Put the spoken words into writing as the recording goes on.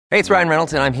Hey, it's Ryan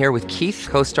Reynolds, and I'm here with Keith,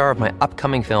 co-star of my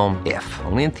upcoming film, If,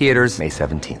 only in theaters May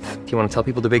 17th. Do you want to tell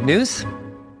people the big news?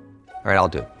 All right, I'll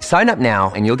do it. Sign up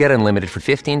now and you'll get unlimited for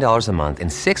 $15 a month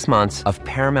and 6 months of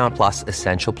Paramount Plus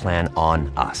Essential Plan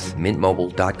on us.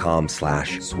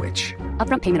 MintMobile.com/switch.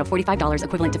 Upfront payment of $45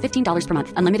 equivalent to $15 per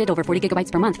month. Unlimited over 40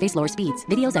 gigabytes per month. Face lower speeds.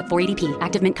 Videos at 480p.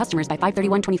 Active Mint customers by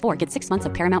 531.24 get 6 months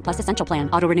of Paramount Plus Essential Plan.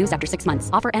 Auto renews after 6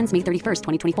 months. Offer ends May 31st,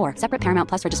 2024. Separate Paramount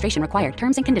Plus registration required.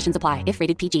 Terms and conditions apply if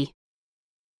rated PG.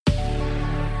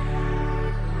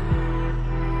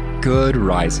 Good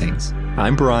risings.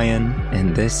 I'm Brian,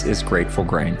 and this is Grateful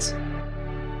Grains.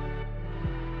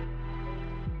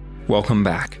 Welcome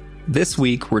back. This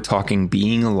week, we're talking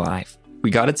being alive.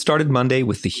 We got it started Monday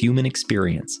with the human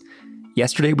experience.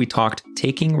 Yesterday, we talked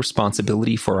taking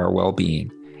responsibility for our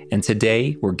well-being, and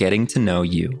today, we're getting to know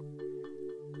you.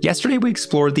 Yesterday, we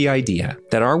explored the idea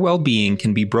that our well-being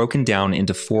can be broken down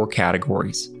into 4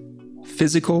 categories: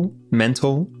 physical,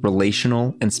 mental,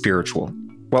 relational, and spiritual.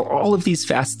 While all of these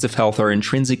facets of health are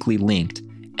intrinsically linked,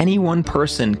 any one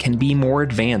person can be more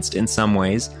advanced in some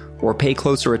ways or pay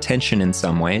closer attention in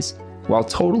some ways, while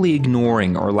totally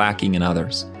ignoring or lacking in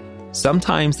others.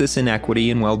 Sometimes this inequity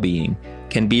in well-being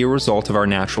can be a result of our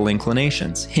natural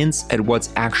inclinations, hints at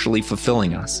what's actually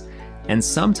fulfilling us, and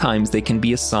sometimes they can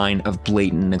be a sign of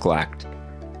blatant neglect.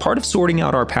 Part of sorting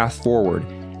out our path forward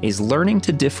is learning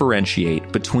to differentiate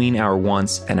between our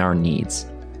wants and our needs.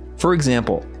 For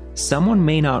example, someone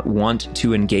may not want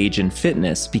to engage in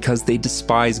fitness because they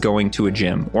despise going to a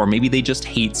gym, or maybe they just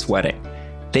hate sweating.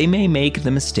 They may make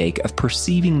the mistake of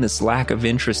perceiving this lack of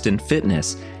interest in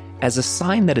fitness as a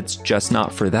sign that it's just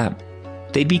not for them.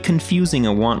 They'd be confusing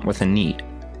a want with a need.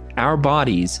 Our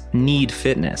bodies need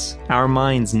fitness. Our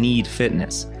minds need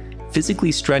fitness.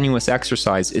 Physically strenuous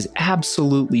exercise is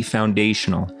absolutely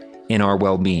foundational in our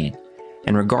well-being.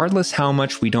 And regardless how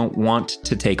much we don't want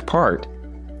to take part,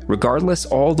 regardless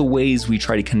all the ways we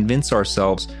try to convince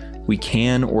ourselves we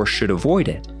can or should avoid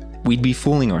it, we'd be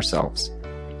fooling ourselves.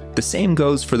 The same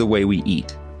goes for the way we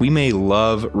eat. We may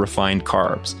love refined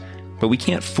carbs, but we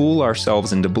can't fool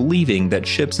ourselves into believing that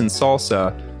chips and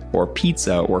salsa or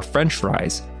pizza or french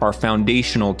fries are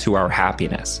foundational to our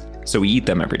happiness, so we eat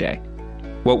them every day.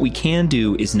 What we can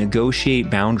do is negotiate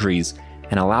boundaries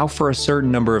and allow for a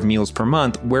certain number of meals per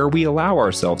month where we allow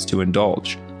ourselves to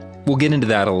indulge. We'll get into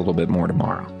that a little bit more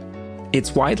tomorrow.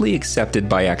 It's widely accepted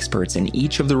by experts in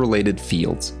each of the related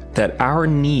fields that our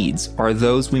needs are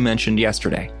those we mentioned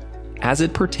yesterday. As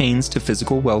it pertains to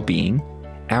physical well-being,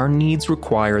 our needs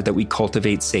require that we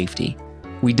cultivate safety.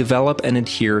 We develop and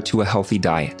adhere to a healthy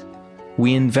diet.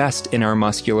 We invest in our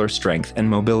muscular strength and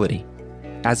mobility.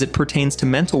 As it pertains to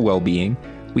mental well-being,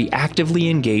 we actively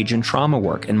engage in trauma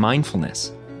work and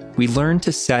mindfulness. We learn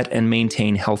to set and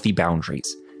maintain healthy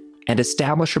boundaries and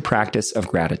establish a practice of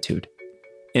gratitude.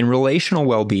 In relational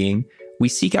well-being, we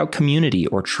seek out community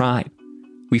or tribe.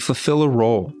 We fulfill a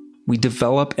role. We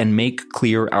develop and make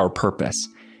clear our purpose,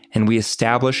 and we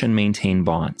establish and maintain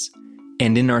bonds.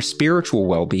 And in our spiritual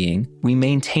well-being, we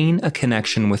maintain a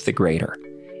connection with the greater.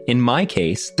 In my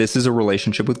case, this is a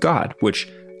relationship with God, which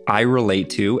I relate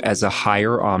to as a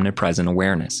higher omnipresent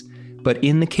awareness. But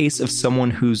in the case of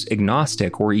someone who's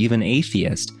agnostic or even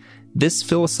atheist, this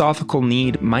philosophical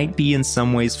need might be in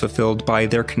some ways fulfilled by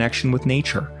their connection with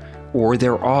nature, or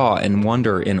their awe and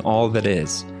wonder in all that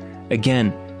is.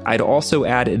 Again, I'd also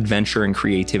add adventure and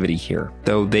creativity here,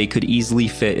 though they could easily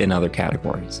fit in other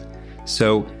categories.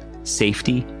 So,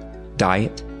 safety,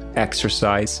 diet,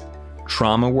 exercise,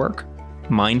 trauma work,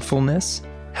 mindfulness,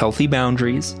 healthy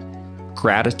boundaries,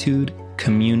 gratitude,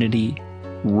 community,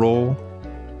 role,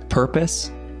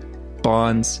 purpose,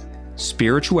 bonds,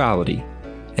 spirituality,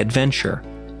 adventure,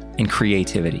 and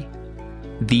creativity.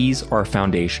 These are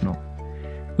foundational.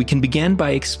 We can begin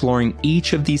by exploring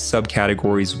each of these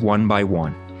subcategories one by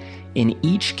one. In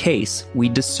each case, we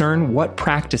discern what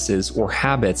practices or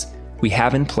habits we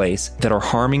have in place that are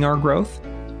harming our growth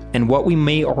and what we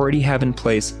may already have in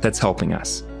place that's helping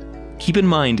us. Keep in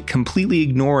mind, completely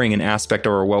ignoring an aspect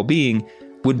of our well-being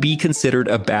would be considered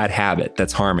a bad habit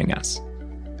that's harming us.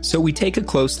 So we take a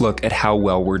close look at how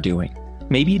well we're doing.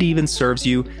 Maybe it even serves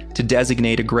you to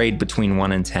designate a grade between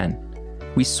 1 and 10.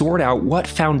 We sort out what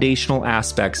foundational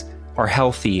aspects are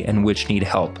healthy and which need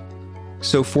help.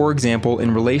 So for example,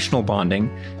 in relational bonding,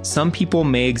 some people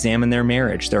may examine their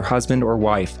marriage, their husband or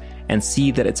wife, and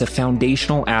see that it's a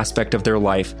foundational aspect of their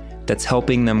life that's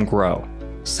helping them grow.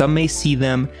 Some may see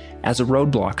them as a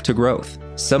roadblock to growth.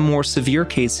 Some more severe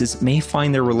cases may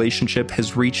find their relationship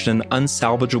has reached an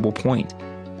unsalvageable point,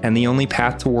 and the only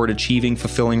path toward achieving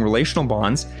fulfilling relational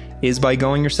bonds is by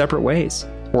going your separate ways.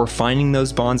 or finding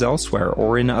those bonds elsewhere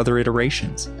or in other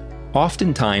iterations.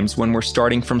 Oftentimes, when we're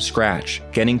starting from scratch,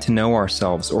 getting to know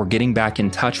ourselves or getting back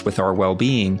in touch with our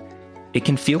well-being, it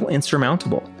can feel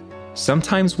insurmountable.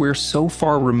 Sometimes we're so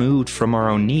far removed from our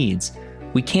own needs,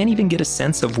 we can't even get a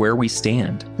sense of where we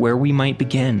stand, where we might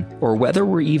begin, or whether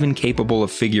we're even capable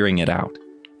of figuring it out.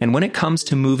 And when it comes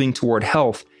to moving toward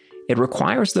health, it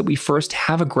requires that we first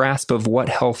have a grasp of what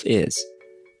health is.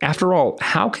 After all,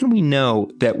 how can we know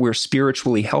that we're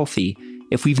spiritually healthy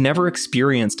if we've never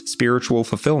experienced spiritual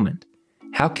fulfillment?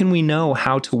 How can we know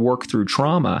how to work through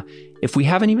trauma if we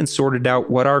haven't even sorted out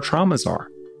what our traumas are?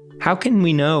 How can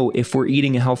we know if we're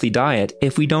eating a healthy diet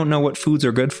if we don't know what foods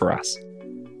are good for us?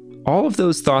 All of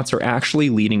those thoughts are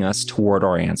actually leading us toward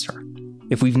our answer.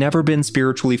 If we've never been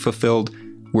spiritually fulfilled,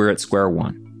 we're at square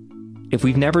one. If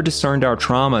we've never discerned our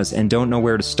traumas and don't know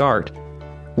where to start,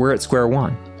 we're at square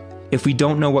one. If we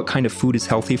don't know what kind of food is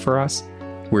healthy for us,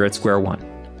 we're at square one.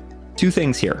 Two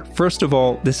things here. First of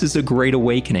all, this is a great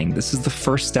awakening. This is the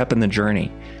first step in the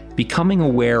journey. Becoming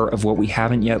aware of what we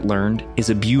haven't yet learned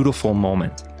is a beautiful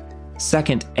moment.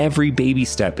 Second, every baby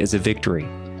step is a victory.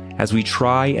 As we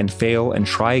try and fail and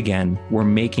try again, we're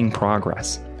making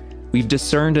progress. We've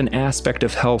discerned an aspect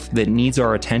of health that needs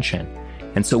our attention,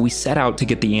 and so we set out to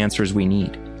get the answers we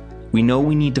need. We know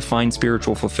we need to find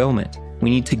spiritual fulfillment. We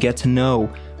need to get to know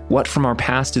what from our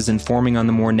past is informing on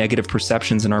the more negative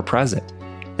perceptions in our present.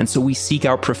 And so we seek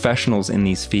out professionals in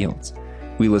these fields.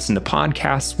 We listen to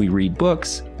podcasts, we read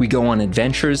books, we go on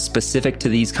adventures specific to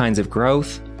these kinds of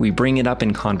growth, we bring it up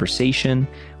in conversation,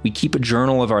 we keep a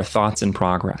journal of our thoughts and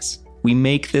progress. We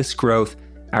make this growth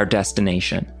our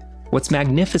destination. What's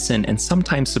magnificent and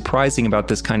sometimes surprising about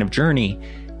this kind of journey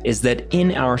is that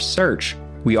in our search,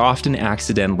 we often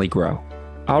accidentally grow.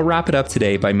 I'll wrap it up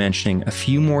today by mentioning a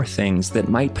few more things that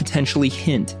might potentially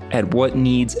hint at what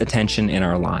needs attention in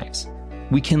our lives.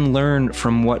 We can learn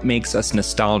from what makes us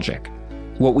nostalgic.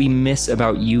 What we miss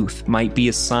about youth might be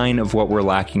a sign of what we're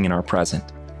lacking in our present.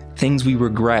 Things we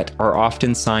regret are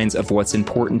often signs of what's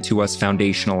important to us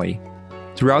foundationally.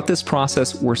 Throughout this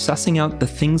process, we're sussing out the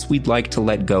things we'd like to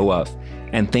let go of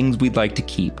and things we'd like to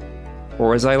keep.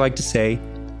 Or as I like to say,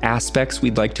 aspects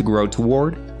we'd like to grow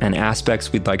toward and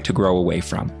aspects we'd like to grow away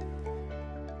from.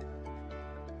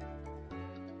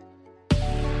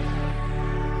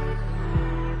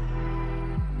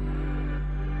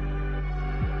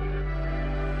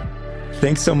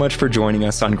 Thanks so much for joining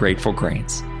us on Grateful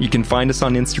Grains. You can find us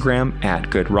on Instagram at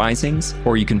Good Risings,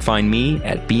 or you can find me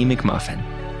at B McMuffin.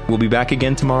 We'll be back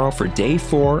again tomorrow for day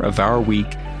 4 of our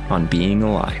week on being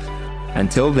alive.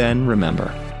 Until then,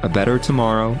 remember, a better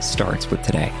tomorrow starts with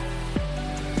today.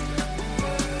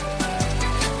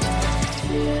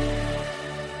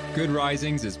 Good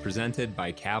Risings is presented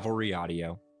by Cavalry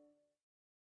Audio.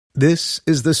 This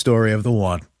is the story of the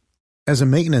one. As a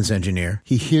maintenance engineer,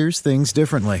 he hears things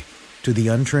differently. To the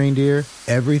untrained ear,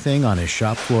 everything on his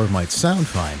shop floor might sound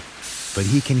fine, but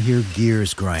he can hear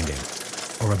gears grinding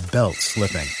or a belt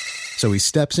slipping. So he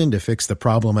steps in to fix the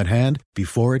problem at hand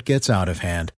before it gets out of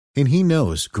hand. And he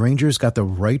knows Grainger's got the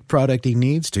right product he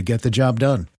needs to get the job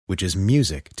done, which is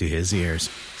music to his ears.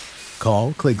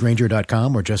 Call, click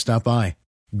Grainger.com, or just stop by.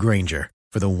 Grainger,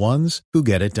 for the ones who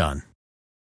get it done.